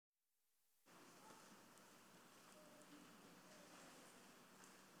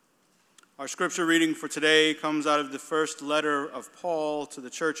Our scripture reading for today comes out of the first letter of Paul to the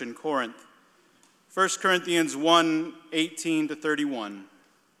church in Corinth, 1 Corinthians 1, 18 to 31.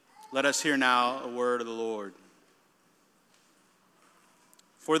 Let us hear now a word of the Lord.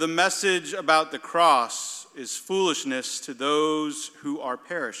 For the message about the cross is foolishness to those who are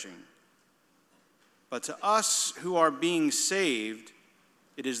perishing, but to us who are being saved,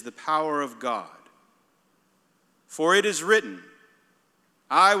 it is the power of God. For it is written,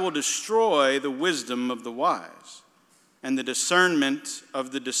 I will destroy the wisdom of the wise, and the discernment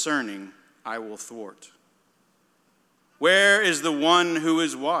of the discerning I will thwart. Where is the one who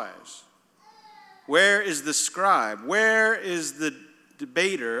is wise? Where is the scribe? Where is the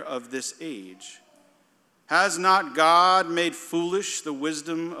debater of this age? Has not God made foolish the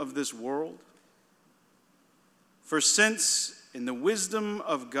wisdom of this world? For since in the wisdom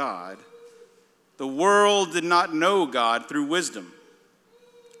of God, the world did not know God through wisdom,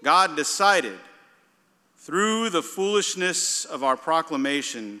 God decided, through the foolishness of our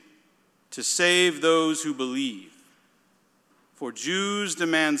proclamation, to save those who believe. For Jews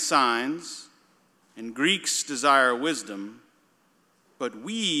demand signs, and Greeks desire wisdom, but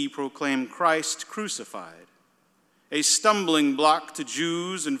we proclaim Christ crucified, a stumbling block to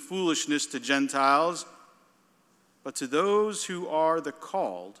Jews and foolishness to Gentiles, but to those who are the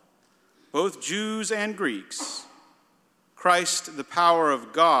called, both Jews and Greeks, Christ, the power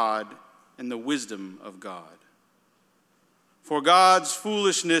of God and the wisdom of God. For God's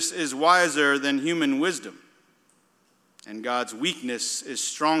foolishness is wiser than human wisdom, and God's weakness is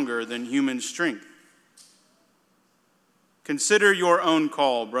stronger than human strength. Consider your own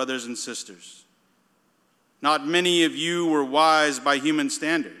call, brothers and sisters. Not many of you were wise by human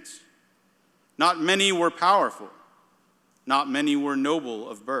standards. Not many were powerful. Not many were noble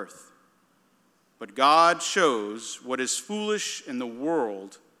of birth. But God shows what is foolish in the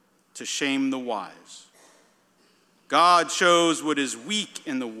world to shame the wise. God shows what is weak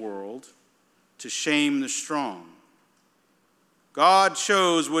in the world to shame the strong. God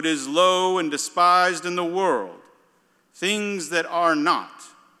shows what is low and despised in the world, things that are not,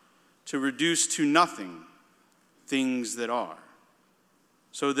 to reduce to nothing things that are,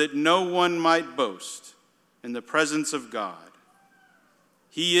 so that no one might boast in the presence of God.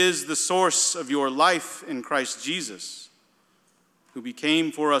 He is the source of your life in Christ Jesus, who became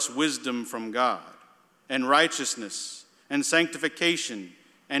for us wisdom from God, and righteousness, and sanctification,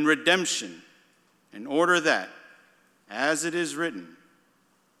 and redemption, in order that, as it is written,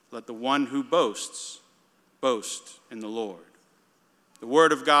 let the one who boasts, boast in the Lord. The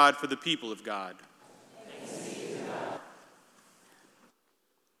word of God for the people of God. Thanks be to God.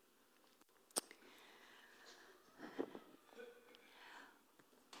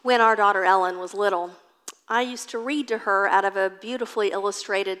 When our daughter Ellen was little, I used to read to her out of a beautifully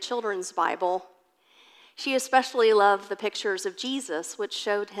illustrated children's Bible. She especially loved the pictures of Jesus, which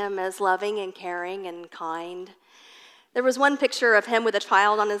showed him as loving and caring and kind. There was one picture of him with a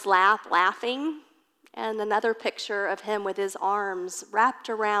child on his lap laughing, and another picture of him with his arms wrapped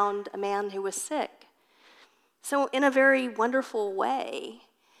around a man who was sick. So in a very wonderful way,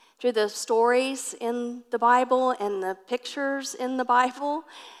 through the stories in the Bible and the pictures in the Bible,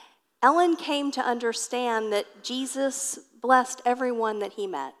 Ellen came to understand that Jesus blessed everyone that he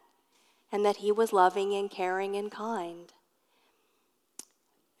met and that he was loving and caring and kind.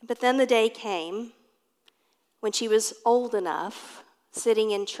 But then the day came when she was old enough,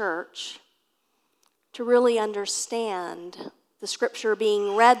 sitting in church, to really understand the scripture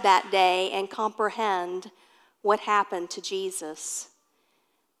being read that day and comprehend what happened to Jesus.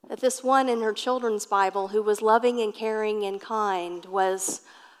 That this one in her children's Bible who was loving and caring and kind was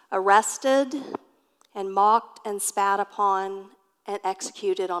arrested and mocked and spat upon and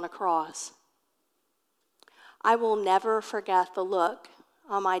executed on a cross. I will never forget the look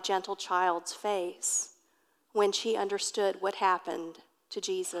on my gentle child's face when she understood what happened to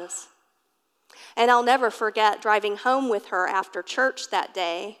Jesus. And I'll never forget driving home with her after church that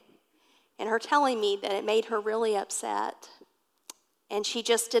day and her telling me that it made her really upset. And she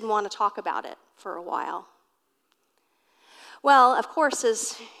just didn't want to talk about it for a while. Well, of course,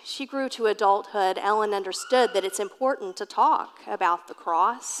 as she grew to adulthood, Ellen understood that it's important to talk about the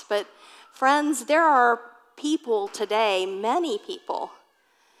cross. But friends, there are people today, many people,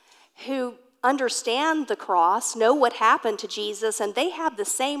 who understand the cross, know what happened to Jesus, and they have the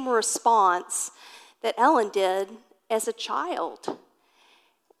same response that Ellen did as a child.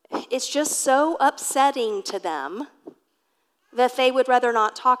 It's just so upsetting to them that they would rather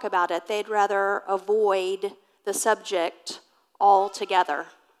not talk about it. They'd rather avoid the subject altogether.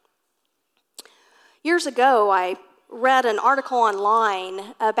 Years ago, I read an article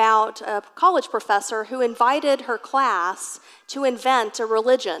online about a college professor who invited her class to invent a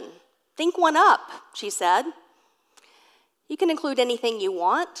religion. Think one up, she said. You can include anything you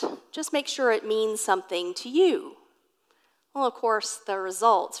want, just make sure it means something to you. Well, of course, the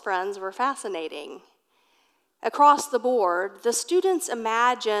results, friends, were fascinating. Across the board, the students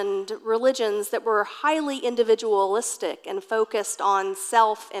imagined religions that were highly individualistic and focused on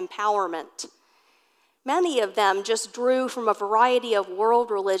self-empowerment. Many of them just drew from a variety of world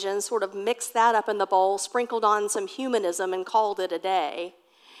religions, sort of mixed that up in the bowl, sprinkled on some humanism, and called it a day.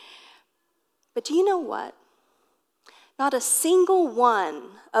 But do you know what? Not a single one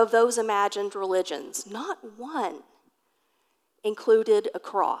of those imagined religions, not one, included a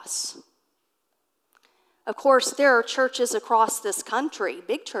cross. Of course, there are churches across this country,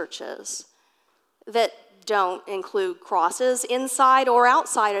 big churches, that don't include crosses inside or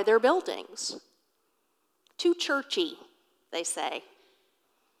outside of their buildings. Too churchy, they say.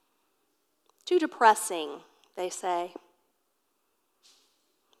 Too depressing, they say.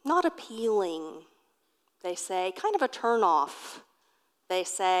 Not appealing, they say. Kind of a turnoff, they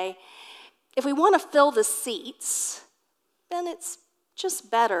say. If we want to fill the seats, then it's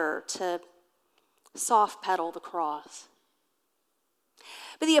just better to soft pedal the cross.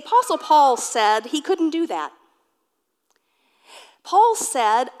 But the Apostle Paul said he couldn't do that. Paul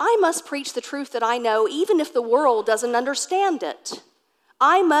said, I must preach the truth that I know, even if the world doesn't understand it.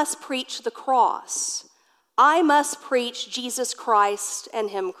 I must preach the cross. I must preach Jesus Christ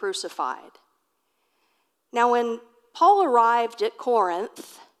and him crucified. Now, when Paul arrived at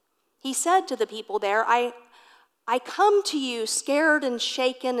Corinth, he said to the people there, I come to you scared and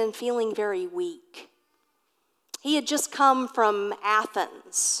shaken and feeling very weak. He had just come from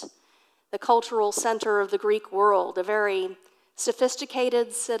Athens, the cultural center of the Greek world, a very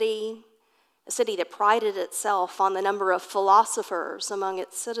sophisticated city, a city that prided itself on the number of philosophers among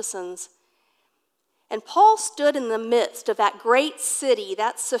its citizens. And Paul stood in the midst of that great city,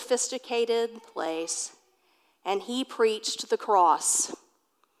 that sophisticated place, and he preached the cross.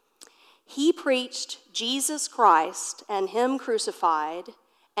 He preached Jesus Christ and him crucified,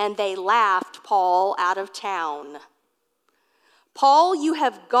 and they laughed Paul out of town. Paul, you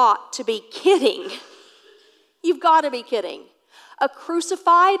have got to be kidding. You've got to be kidding. A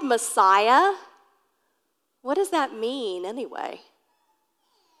crucified Messiah? What does that mean anyway?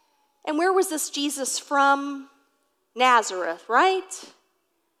 And where was this Jesus from? Nazareth, right?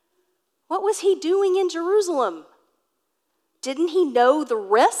 What was he doing in Jerusalem? Didn't he know the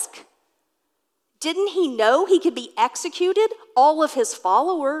risk? Didn't he know he could be executed? All of his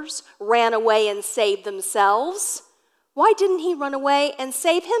followers ran away and saved themselves. Why didn't he run away and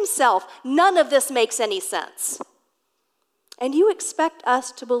save himself? None of this makes any sense. And you expect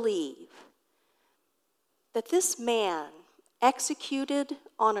us to believe that this man executed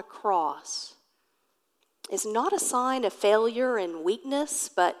on a cross is not a sign of failure and weakness,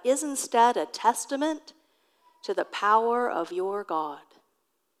 but is instead a testament to the power of your God.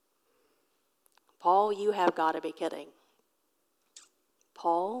 Paul, you have got to be kidding.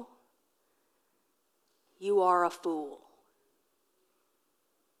 Paul, you are a fool.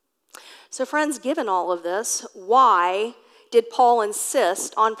 So friends, given all of this, why did Paul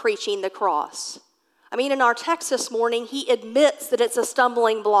insist on preaching the cross? I mean, in our text this morning, he admits that it's a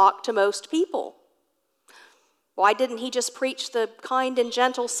stumbling block to most people. Why didn't he just preach the kind and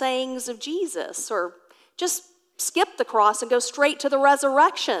gentle sayings of Jesus, or just skip the cross and go straight to the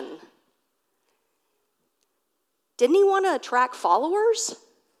resurrection? Didn't he want to attract followers?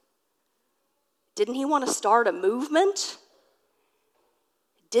 Didn't he want to start a movement?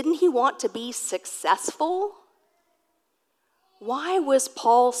 Didn't he want to be successful? Why was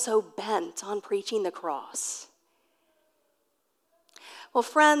Paul so bent on preaching the cross? Well,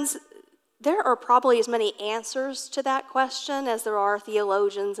 friends, there are probably as many answers to that question as there are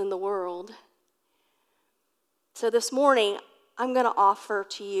theologians in the world. So this morning, I'm going to offer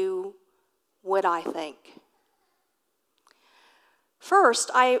to you what I think. First,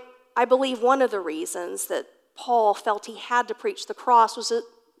 I believe one of the reasons that Paul felt he had to preach the cross was that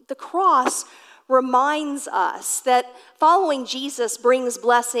the cross reminds us that following Jesus brings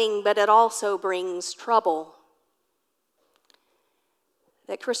blessing, but it also brings trouble.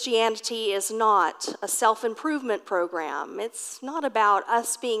 That Christianity is not a self-improvement program. It's not about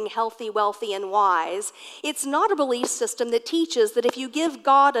us being healthy, wealthy, and wise. It's not a belief system that teaches that if you give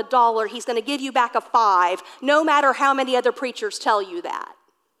God $1, he's going to give you back a 5, no matter how many other preachers tell you that.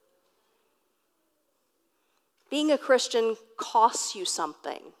 Being a Christian costs you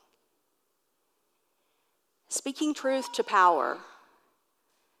something. Speaking truth to power,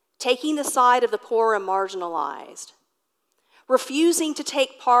 taking the side of the poor and marginalized, refusing to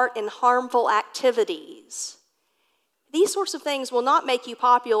take part in harmful activities. These sorts of things will not make you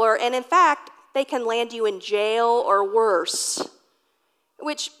popular, and in fact, they can land you in jail or worse,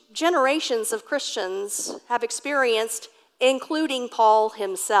 which generations of Christians have experienced, including Paul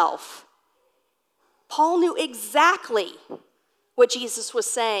himself. Paul knew exactly what Jesus was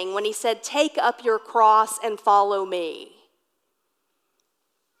saying when he said, "Take up your cross and follow me."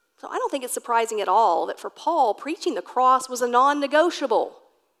 So I don't think it's surprising at all that for Paul, preaching the cross was a non-negotiable.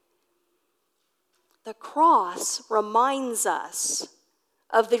 The cross reminds us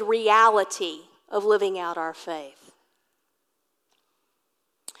of the reality of living out our faith.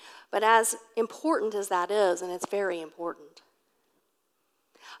 But as important as that is, and it's very important,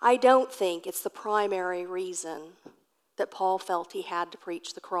 I don't think it's the primary reason that Paul felt he had to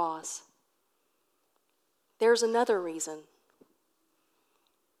preach the cross. There's another reason,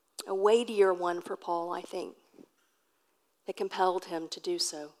 a weightier one for Paul, I think, that compelled him to do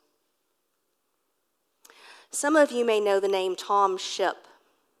so. Some of you may know the name Tom Shipp.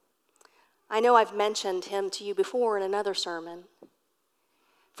 I know I've mentioned him to you before in another sermon.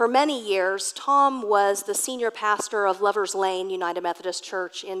 For many years, Tom was the senior pastor of Lover's Lane United Methodist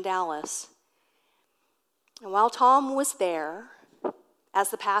Church in Dallas. And while Tom was there as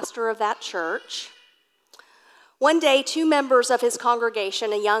the pastor of that church, one day 2 members of his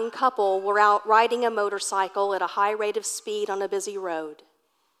congregation, a young couple, were out riding a motorcycle at a high rate of speed on a busy road.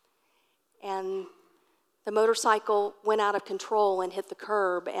 And the motorcycle went out of control and hit the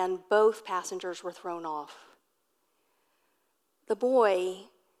curb, and both passengers were thrown off. The boy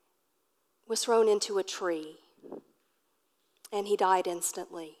was thrown into a tree, and he died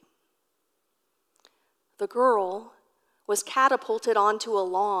instantly. The girl was catapulted onto a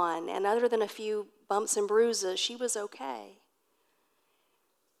lawn, and other than a few bumps and bruises, she was okay.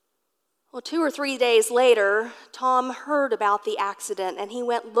 Well, 2 or 3 days later, Tom heard about the accident, and he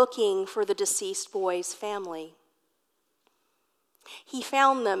went looking for the deceased boy's family. He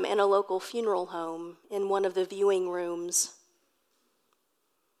found them in a local funeral home in one of the viewing rooms.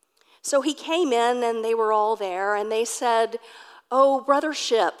 So he came in, and they were all there, and they said, "Oh, Brother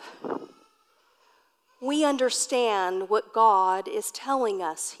Shipp, we understand what God is telling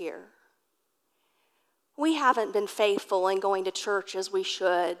us here. We haven't been faithful in going to church as we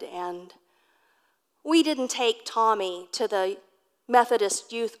should, and we didn't take Tommy to the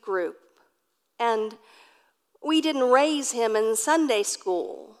Methodist youth group, and we didn't raise him in Sunday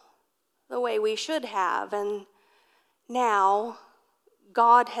school the way we should have, and now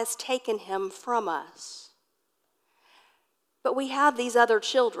God has taken him from us. But we have these other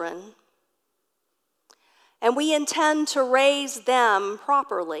children, and we intend to raise them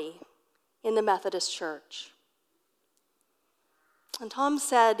properly in the Methodist church." And Tom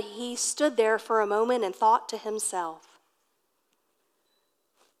said he stood there for a moment and thought to himself,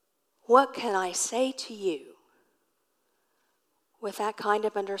 "What can I say to you with that kind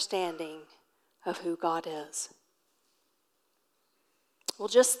of understanding of who God is?" Well,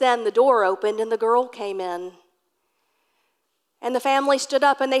 just then the door opened and the girl came in. And the family stood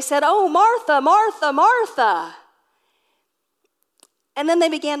up and they said, "Oh, Martha, Martha, Martha." And then they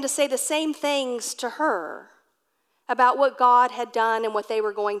began to say the same things to her about what God had done and what they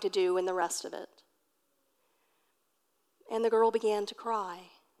were going to do and the rest of it. And the girl began to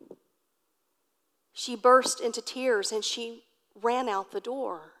cry. She burst into tears and she ran out the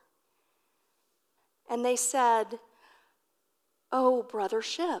door. And they said, "Oh, Brother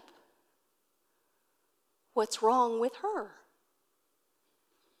Shipp, what's wrong with her?"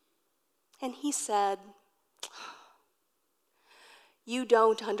 And he said, "You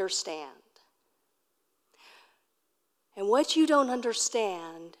don't understand. And what you don't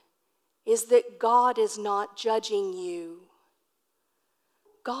understand is that God is not judging you.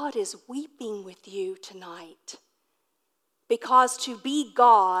 God is weeping with you tonight, because to be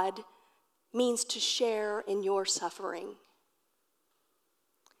God means to share in your suffering.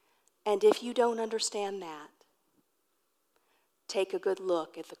 And if you don't understand that, take a good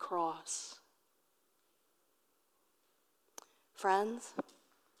look at the cross." Friends,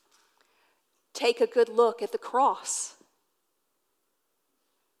 take a good look at the cross.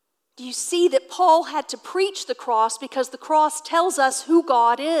 Do you see that Paul had to preach the cross because the cross tells us who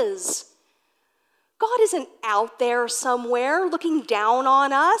God is? God isn't out there somewhere looking down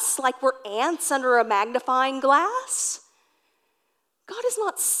on us like we're ants under a magnifying glass. God is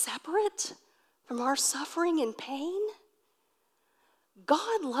not separate from our suffering and pain.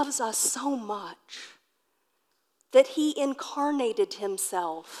 God loves us so much that he incarnated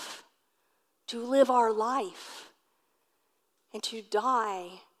himself to live our life and to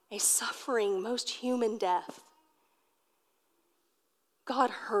die a suffering, most human death. God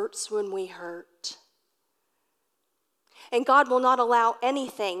hurts when we hurt. And God will not allow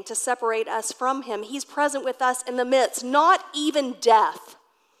anything to separate us from him. He's present with us in the midst. Not even death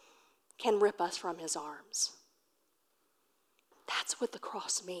can rip us from his arms. That's what the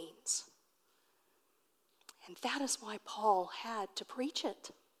cross means. And that is why Paul had to preach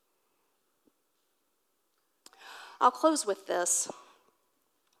it. I'll close with this.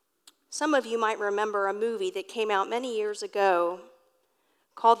 Some of you might remember a movie that came out many years ago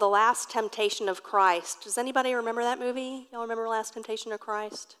called The Last Temptation of Christ. Does anybody remember that movie? Y'all remember Last Temptation of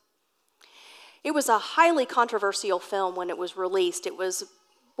Christ? It was a highly controversial film when it was released. It was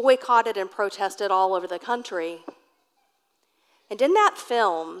boycotted and protested all over the country. And in that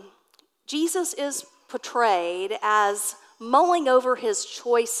film, Jesus is portrayed as mulling over his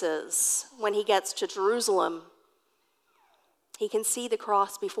choices when he gets to Jerusalem. He can see the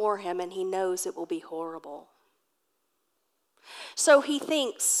cross before him and he knows it will be horrible. So he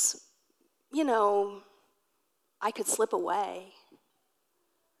thinks, I could slip away.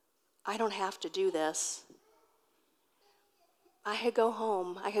 I don't have to do this. I could go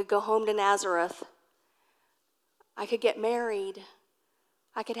home. I could go home to Nazareth. I could get married.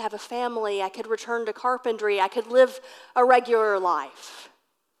 I could have a family. I could return to carpentry. I could live a regular life.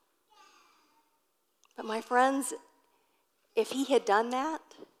 But my friends, if he had done that,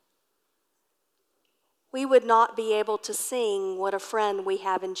 we would not be able to sing What a Friend We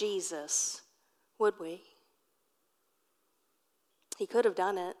Have in Jesus, would we? He could have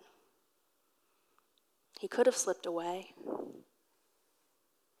done it. He could have slipped away.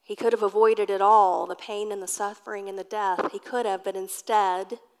 He could have avoided it all, the pain and the suffering and the death. He could have, but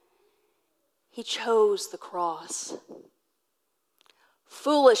instead, he chose the cross.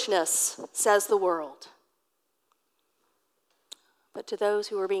 Foolishness, says the world. But to those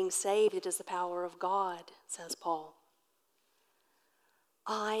who are being saved, it is the power of God, says Paul.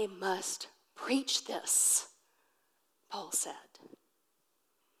 I must preach this, Paul said.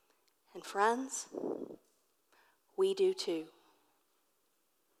 And friends, we do too.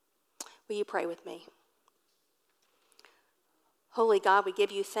 Will you pray with me? Holy God, we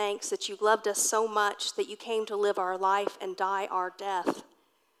give you thanks that you loved us so much that you came to live our life and die our death.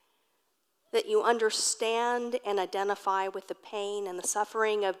 That you understand and identify with the pain and the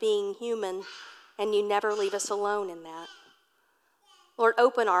suffering of being human, and you never leave us alone in that. Lord,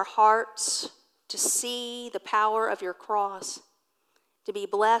 open our hearts to see the power of your cross, to be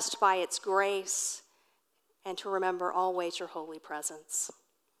blessed by its grace, and to remember always your holy presence.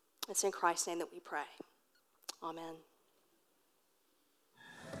 It's in Christ's name that we pray. Amen.